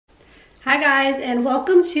Hi guys, and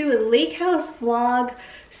welcome to Lake House Vlog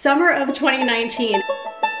Summer of 2019.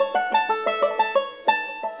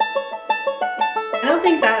 I don't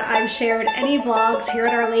think that I've shared any vlogs here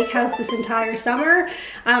at our lake house this entire summer.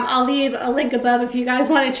 I'll leave a link above if you guys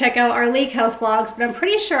want to check out our lake house vlogs, but I'm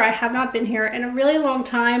pretty sure I have not been here in a really long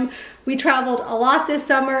time. We traveled a lot this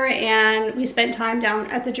summer and we spent time down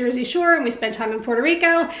at the Jersey Shore and we spent time in Puerto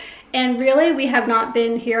Rico, and really we have not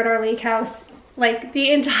been here at our lake house like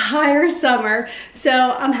the entire summer. So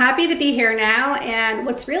I'm happy to be here now, and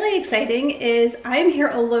what's really exciting is I'm here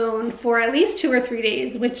alone for at least 2 or 3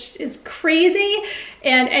 days, which is crazy.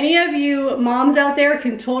 And any of you moms out there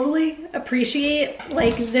can totally appreciate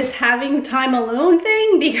like this having time alone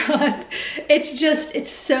thing, because it's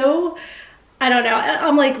so, I don't know,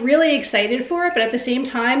 I'm like really excited for it, but at the same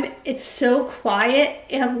time, it's so quiet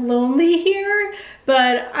and lonely here.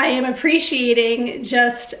 But I am appreciating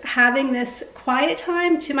just having this quiet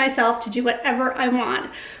time to myself to do whatever I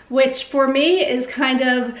want, which for me is kind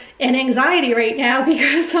of an anxiety right now,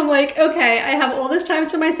 because I'm like, okay, I have all this time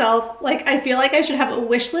to myself. Like, I feel like I should have a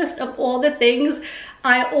wish list of all the things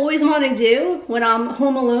I always want to do when I'm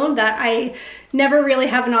home alone that I never really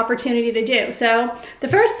have an opportunity to do. So the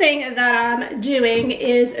first thing that I'm doing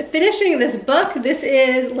is finishing this book. This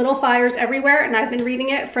is Little Fires Everywhere, and I've been reading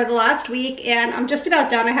it for the last week and I'm just about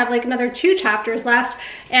done. I have like another 2 chapters left,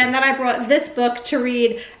 and then I brought this book to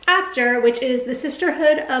read after, which is The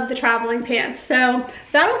Sisterhood of the Traveling Pants. So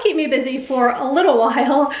that'll keep me busy for a little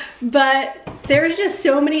while, but there's just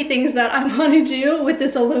so many things that I want to do with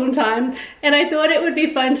this alone time, and I thought it would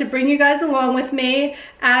be fun to bring you guys along with me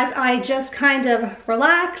as I just kind of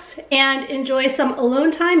relax and enjoy some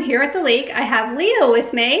alone time here at the lake. I have Leo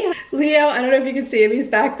with me. Leo, I don't know if you can see him, he's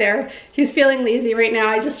back there. He's feeling lazy right now.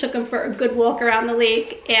 I just took him for a good walk around the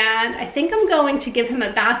lake, and I think I'm going to give him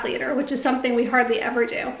a bath later, which is something we hardly ever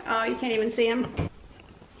do. Oh, you can't even see him.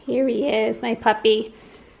 Here he is, my puppy.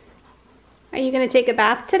 Are you gonna take a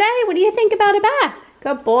bath today? What do you think about a bath?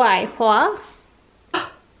 Good boy. Paw?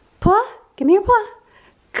 Paw? Come here, Paw.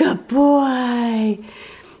 Good boy.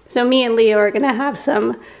 So me and Leo are gonna have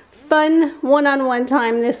some fun one-on-one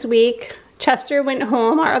time this week. Chester went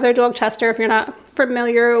home, our other dog Chester, if you're not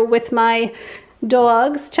familiar with my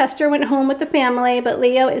dogs. Chester went home with the family, but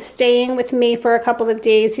Leo is staying with me for a couple of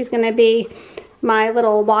days. He's gonna be my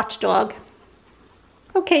little watchdog.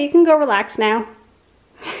 Okay, you can go relax now.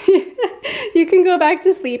 You can go back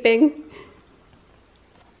to sleeping.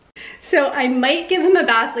 So I might give him a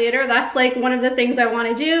bath later. That's like one of the things I want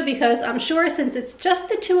to do, because I'm sure since it's just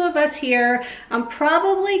the 2 of us here, I'm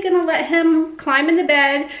probably gonna let him climb in the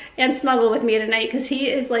bed and snuggle with me tonight, because he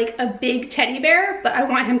is like a big teddy bear, but I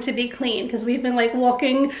want him to be clean because we've been like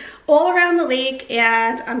walking all around the lake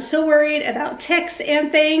and I'm so worried about ticks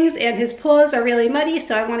and things, and his paws are really muddy,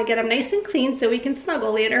 so I want to get him nice and clean so we can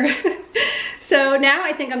snuggle later. So now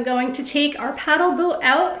I think I'm going to take our paddle boat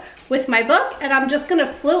out with my book, and I'm just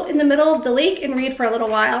gonna float in the middle of the lake and read for a little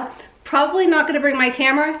while. Probably not gonna bring my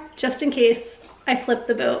camera just in case I flip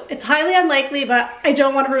the boat. It's highly unlikely, but I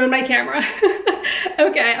don't want to ruin my camera.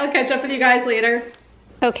 Okay, I'll catch up with you guys later.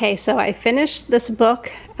 Okay, so I finished this book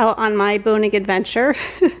out on my boating adventure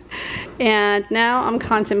and now I'm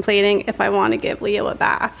contemplating if I want to give Leo a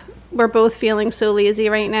bath. We're both feeling so lazy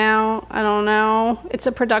right now. I don't know. It's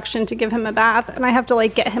a production to give him a bath, and I have to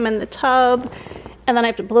like get him in the tub, and then I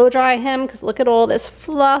have to blow dry him because look at all this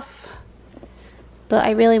fluff. But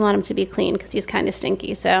I really want him to be clean because he's kind of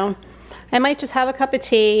stinky. So I might just have a cup of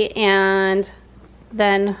tea and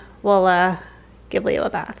then we'll give Leo a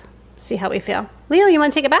bath. See how we feel. Leo, you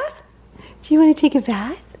want to take a bath? Do you want to take a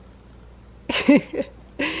bath?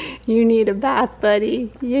 You need a bath,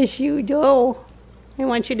 buddy. Yes, you do. I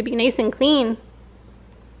want you to be nice and clean.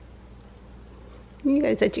 You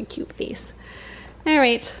got such a cute face. All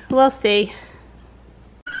right, we'll see.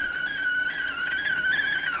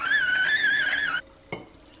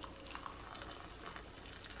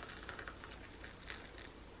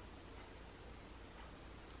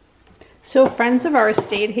 So friends of ours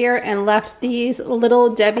stayed here and left these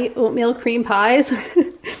Little Debbie oatmeal cream pies.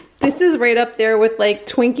 This is right up there with like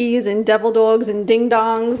Twinkies and Devil Dogs and Ding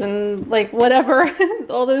Dongs and like whatever.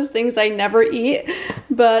 All those things I never eat.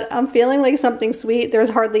 But I'm feeling like something sweet. There's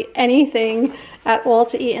hardly anything at all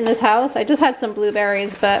to eat in this house. I just had some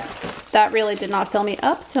blueberries, but that really did not fill me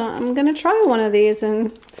up. So I'm gonna try one of these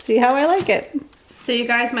and see how I like it. So you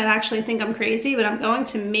guys might actually think I'm crazy, but I'm going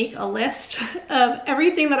to make a list of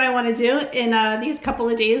everything that I want to do in these couple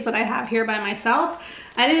of days that I have here by myself.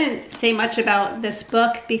 I didn't say much about this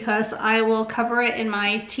book because I will cover it in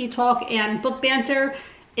my tea talk and book banter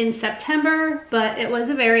in September, but it was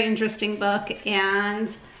a very interesting book and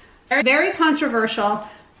Very controversial,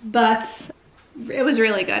 but it was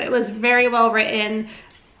really good. It was very well written.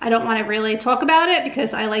 I don't want to really talk about it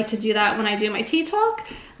because I like to do that when I do my tea talk,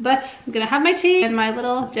 but I'm gonna have my tea and my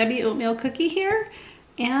little Debbie oatmeal cookie here,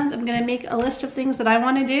 and I'm gonna make a list of things that I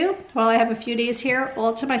want to do while I have a few days here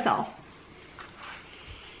all to myself.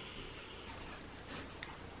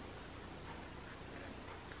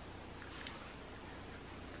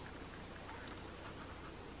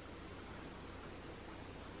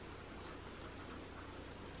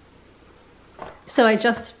 So I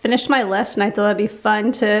just finished my list and I thought it'd be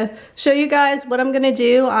fun to show you guys what I'm gonna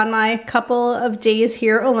do on my couple of days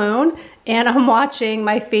here alone. And I'm watching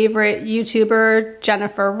my favorite YouTuber,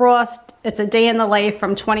 Jennifer Ross. It's a day in the life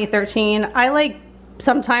from 2013. I like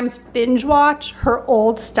sometimes binge watch her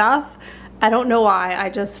old stuff. I don't know why,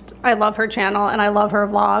 I love her channel and I love her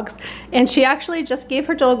vlogs. And she actually just gave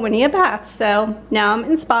her dog Winnie a bath. So now I'm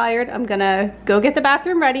inspired. I'm gonna go get the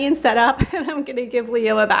bathroom ready and set up, and I'm gonna give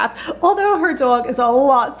Leo a bath. Although her dog is a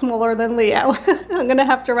lot smaller than Leo. I'm gonna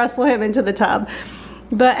have to wrestle him into the tub.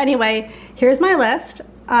 But anyway, here's my list.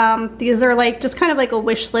 These are like just kind of like a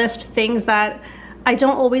wish list, things that I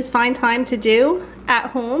don't always find time to do at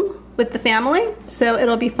home with the family. So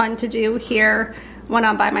it'll be fun to do here when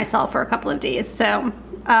I'm by myself for a couple of days. So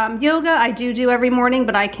yoga I do every morning,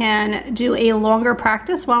 but I can do a longer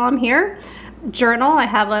practice while I'm here. Journal, I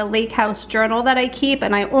have a lake house journal that I keep,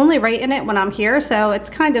 and I only write in it when I'm here, so it's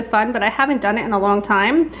kind of fun, but I haven't done it in a long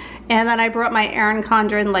time. And then I brought my Erin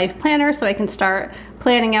Condren life planner so I can start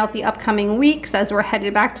planning out the upcoming weeks as we're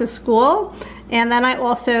headed back to school. And then I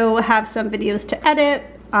also have some videos to edit.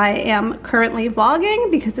 I am currently vlogging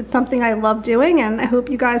because it's something I love doing, and I hope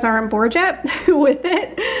you guys aren't bored yet with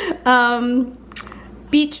it.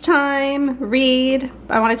 Beach time, read.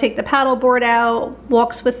 I want to take the paddle board out,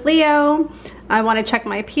 walks with Leo. I want to check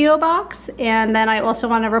my P.O. box, and then I also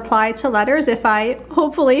want to reply to letters if I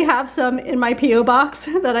hopefully have some in my P.O. box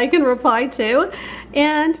that I can reply to.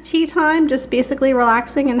 And tea time, just basically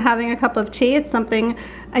relaxing and having a cup of tea. It's something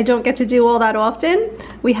I don't get to do all that often.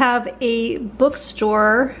 We have a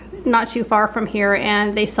bookstore not too far from here,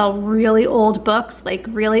 and they sell really old books, like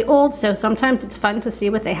really old, so sometimes it's fun to see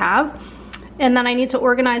what they have. And then I need to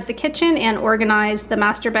organize the kitchen and organize the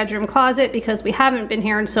master bedroom closet because we haven't been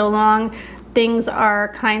here in so long. Things are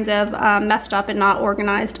kind of messed up and not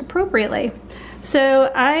organized appropriately.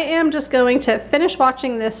 So I am just going to finish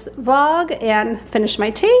watching this vlog and finish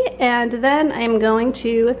my tea, and then I'm going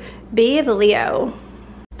to bathe Leo.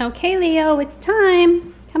 Okay, Leo, it's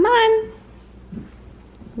time. Come on.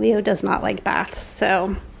 Leo does not like baths,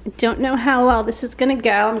 so I don't know how well this is gonna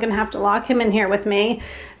go. I'm gonna have to lock him in here with me,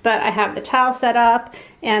 but I have the towel set up,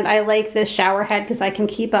 and I like this shower head because I can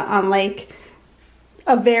keep it on like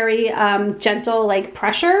a very gentle like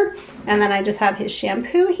pressure. And then I just have his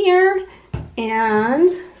shampoo here, and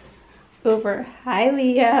over, hi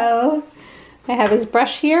Leo. I have his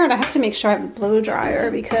brush here, and I have to make sure I have a blow dryer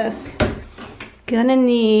because gonna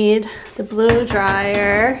need the blow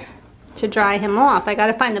dryer to dry him off. I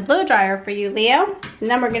gotta find the blow dryer for you, Leo, and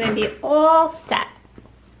then we're gonna be all set.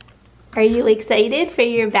 Are you excited for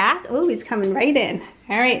your bath? Oh, he's coming right in.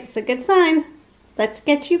 All right, it's a good sign. Let's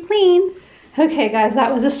get you clean. Okay, guys,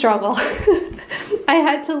 that was a struggle. I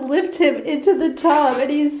had to lift him into the tub,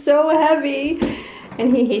 and he's so heavy,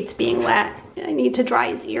 and he hates being wet. I need to dry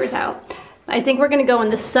his ears out. I think we're gonna go in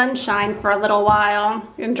the sunshine for a little while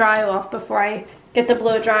and dry off before I get the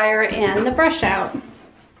blow dryer and the brush out.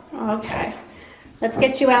 Okay, let's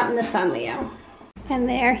get you out in the sun, Leo. And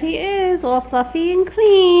there he is, all fluffy and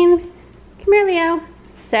clean. Come here, Leo.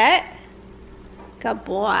 Set. Good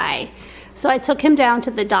boy. So I took him down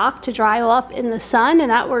to the dock to dry off in the sun,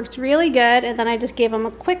 and that worked really good. And then I just gave him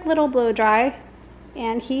a quick little blow dry,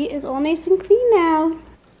 and he is all nice and clean now.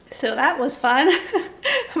 So that was fun.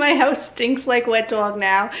 My house stinks like wet dog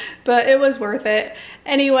now, but it was worth it.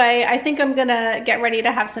 Anyway, I think I'm gonna get ready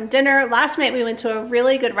to have some dinner. Last night we went to a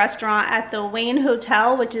really good restaurant at the Wayne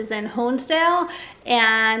Hotel, which is in Honesdale,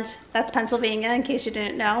 and that's Pennsylvania, in case you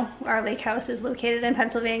didn't know. Our lake house is located in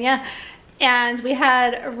Pennsylvania. And we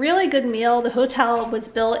had a really good meal. The hotel was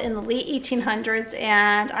built in the late 1800s,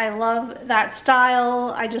 and I love that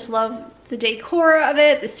style. I just love the decor of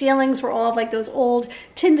it. The ceilings were all of like those old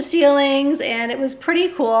tin ceilings, and it was pretty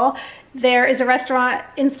cool. There is a restaurant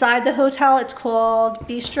inside the hotel. It's called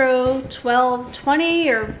Bistro 1220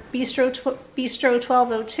 or Bistro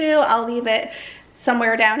 1202. I'll leave it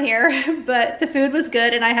somewhere down here, but the food was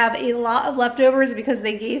good and I have a lot of leftovers because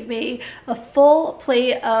they gave me a full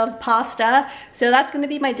plate of pasta. So that's going to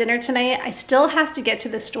be my dinner tonight. I still have to get to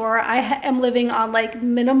the store. I am living on like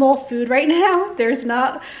minimal food right now. There's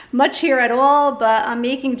not much here at all, but I'm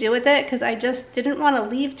making do with it because I just didn't want to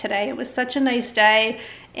leave today. It was such a nice day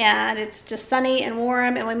and it's just sunny and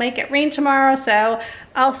warm and we might get rain tomorrow, so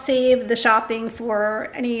I'll save the shopping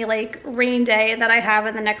for any like rain day that I have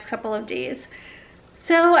in the next couple of days.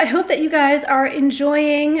 So I hope that you guys are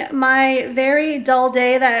enjoying my very dull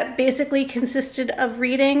day that basically consisted of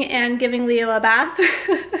reading and giving Leo a bath.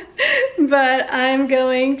 But I'm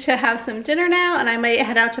going to have some dinner now and I might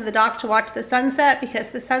head out to the dock to watch the sunset because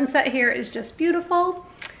the sunset here is just beautiful.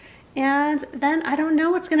 And then I don't know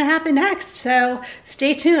what's going to happen next, so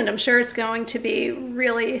stay tuned. I'm sure it's going to be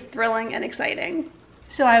really thrilling and exciting.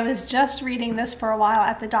 So I was just reading this for a while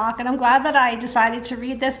at the dock and I'm glad that I decided to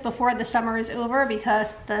read this before the summer is over because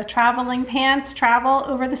the traveling pants travel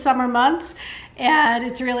over the summer months and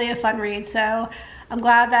it's really a fun read. So I'm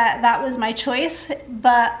glad that that was my choice.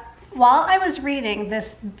 But while I was reading,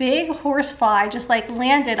 this big horsefly just like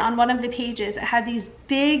landed on one of the pages. It had these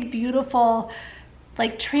big, beautiful,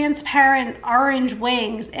 like transparent orange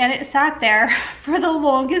wings and it sat there for the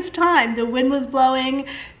longest time. The wind was blowing,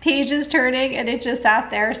 pages turning, and it just sat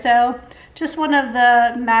there. So just one of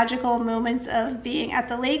the magical moments of being at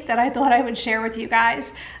the lake that I thought I would share with you guys.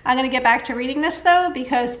 I'm gonna get back to reading this though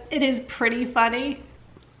because it is pretty funny.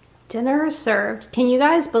 Dinner is served. Can you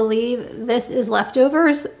guys believe this is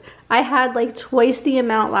leftovers? I had like twice the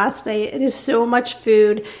amount last night. It is so much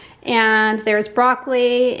food. And there's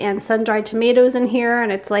broccoli and sun-dried tomatoes in here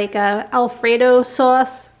and it's like a Alfredo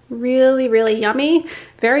sauce. Really, really yummy.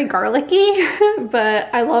 Very garlicky, but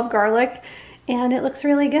I love garlic and it looks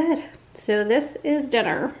really good. So this is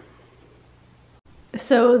dinner.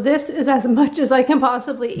 So this is as much as I can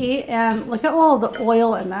possibly eat and look at all the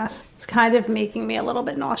oil in this. It's kind of making me a little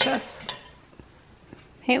bit nauseous.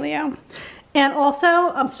 Hey Leo. And also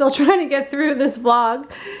I'm still trying to get through this vlog.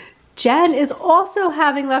 Jen is also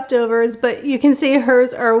having leftovers, but you can see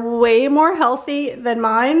hers are way more healthy than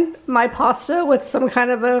mine. My pasta with some kind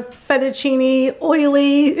of a fettuccine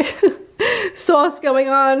oily sauce going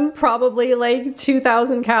on, probably like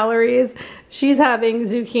 2,000 calories. She's having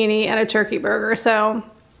zucchini and a turkey burger, so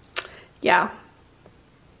yeah.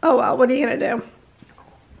 Oh well, what are you gonna do?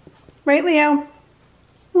 Right, Leo?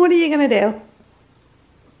 What are you gonna do?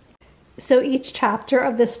 So each chapter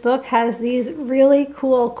of this book has these really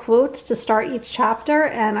cool quotes to start each chapter,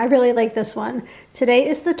 and I really like this one. Today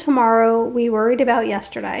is the tomorrow we worried about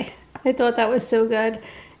yesterday. I thought that was so good.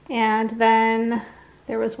 And then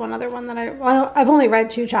there was one other one that well, I've only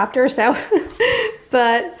read 2 chapters, so,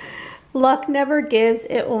 but luck never gives,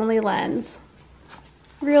 it only lends.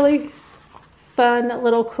 Really fun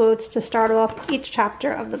little quotes to start off each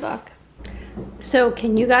chapter of the book. So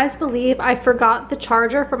can you guys believe I forgot the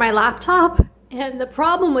charger for my laptop? And the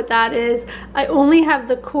problem with that is I only have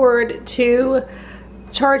the cord to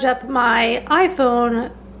charge up my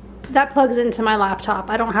iPhone that plugs into my laptop.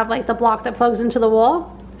 I don't have like the block that plugs into the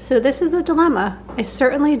wall. So this is a dilemma. I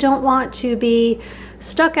certainly don't want to be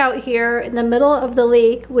stuck out here in the middle of the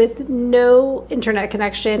lake with no internet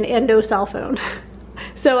connection and no cell phone.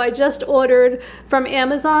 So I just ordered from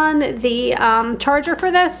Amazon the charger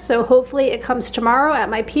for this, so hopefully it comes tomorrow at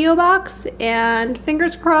my P.O. box, and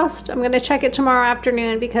fingers crossed. I'm going to check it tomorrow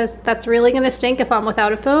afternoon because that's really going to stink if I'm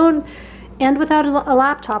without a phone and without a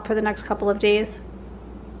laptop for the next couple of days.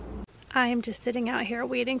 I am just sitting out here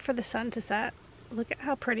waiting for the sun to set. Look at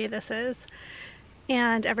how pretty this is.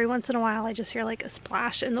 And every once in a while I just hear like a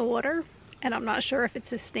splash in the water, and I'm not sure if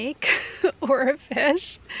it's a snake or a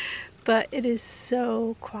fish. But it is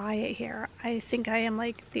so quiet here. I think I am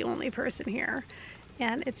like the only person here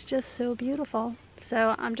and it's just so beautiful.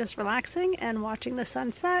 So I'm just relaxing and watching the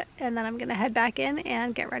sunset, and then I'm gonna head back in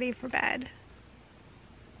and get ready for bed.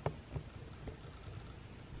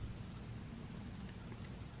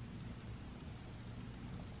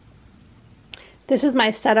 This is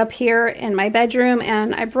my setup here in my bedroom,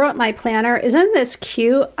 and I brought my planner. Isn't this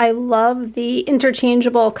cute? I love the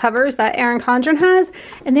interchangeable covers that Erin Condren has,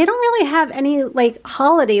 and they don't really have any like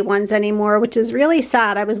holiday ones anymore, which is really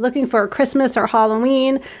sad. I was looking for Christmas or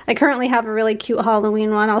Halloween. I currently have a really cute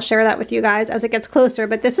Halloween one. I'll share that with you guys as it gets closer,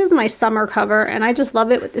 but this is my summer cover, and I just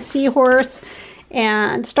love it with the seahorse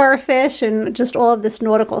and starfish and just all of this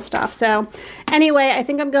nautical stuff. So anyway, I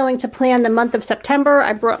think I'm going to plan the month of September.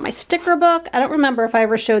 I brought my sticker book. I don't remember if I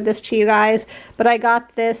ever showed this to you guys, but I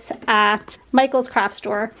got this at Michael's craft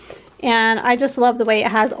store, and I just love the way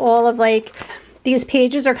it has all of like these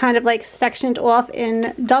pages are kind of like sectioned off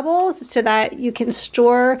in doubles so that you can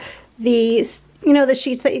store these, you know, the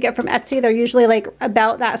sheets that you get from Etsy. They're usually like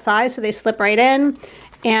about that size, so they slip right in.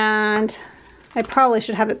 And I probably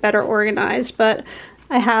should have it better organized, but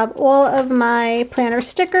I have all of my planner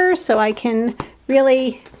stickers so I can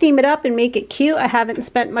really theme it up and make it cute. I haven't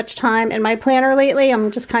spent much time in my planner lately.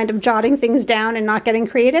 I'm just kind of jotting things down and not getting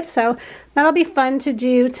creative, so that'll be fun to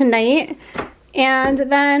do tonight. And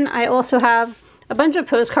then I also have a bunch of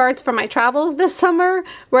postcards from my travels this summer.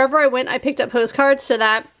 Wherever I went, I picked up postcards so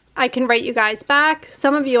that I can write you guys back.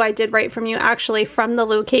 Some of you I did write from you actually from the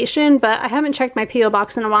location, but I haven't checked my P.O.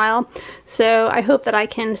 box in a while. So I hope that I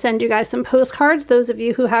can send you guys some postcards, those of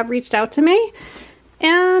you who have reached out to me.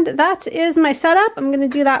 And that is my setup. I'm going to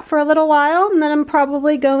do that for a little while, and then I'm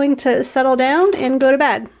probably going to settle down and go to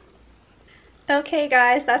bed. Okay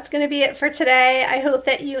guys, that's going to be it for today. I hope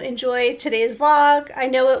that you enjoyed today's vlog. I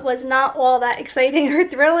know it was not all that exciting or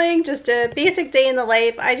thrilling, just a basic day in the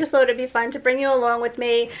life. I just thought it'd be fun to bring you along with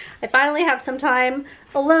me. I finally have some time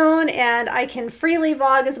alone and I can freely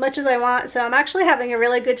vlog as much as I want, so I'm actually having a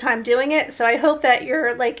really good time doing it. So I hope that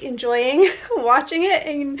you're like enjoying watching it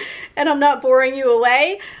and I'm not boring you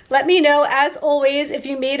away. Let me know as always if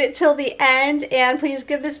you made it till the end, and please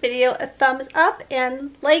give this video a thumbs up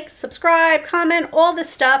and like, subscribe, comment, all this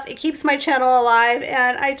stuff. It keeps my channel alive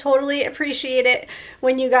and I totally appreciate it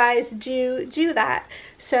when you guys do that.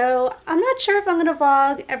 So I'm not sure if I'm gonna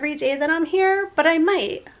vlog every day that I'm here, but I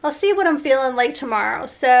might. I'll see what I'm feeling like tomorrow.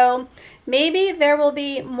 So maybe there will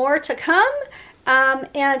be more to come.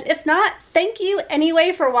 And if not, thank you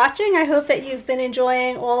anyway for watching. I hope that you've been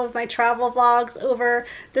enjoying all of my travel vlogs over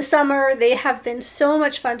the summer. They have been so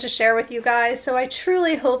much fun to share with you guys. So I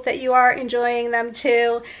truly hope that you are enjoying them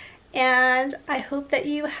too. And I hope that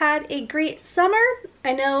you had a great summer.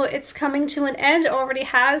 I know it's coming to an end. It already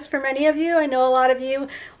has for many of you. I know a lot of you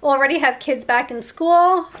already have kids back in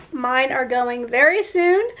school. Mine are going very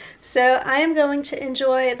soon. So I am going to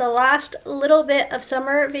enjoy the last little bit of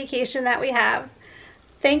summer vacation that we have.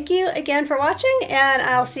 Thank you again for watching, and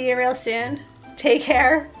I'll see you real soon. Take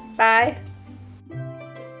care. Bye.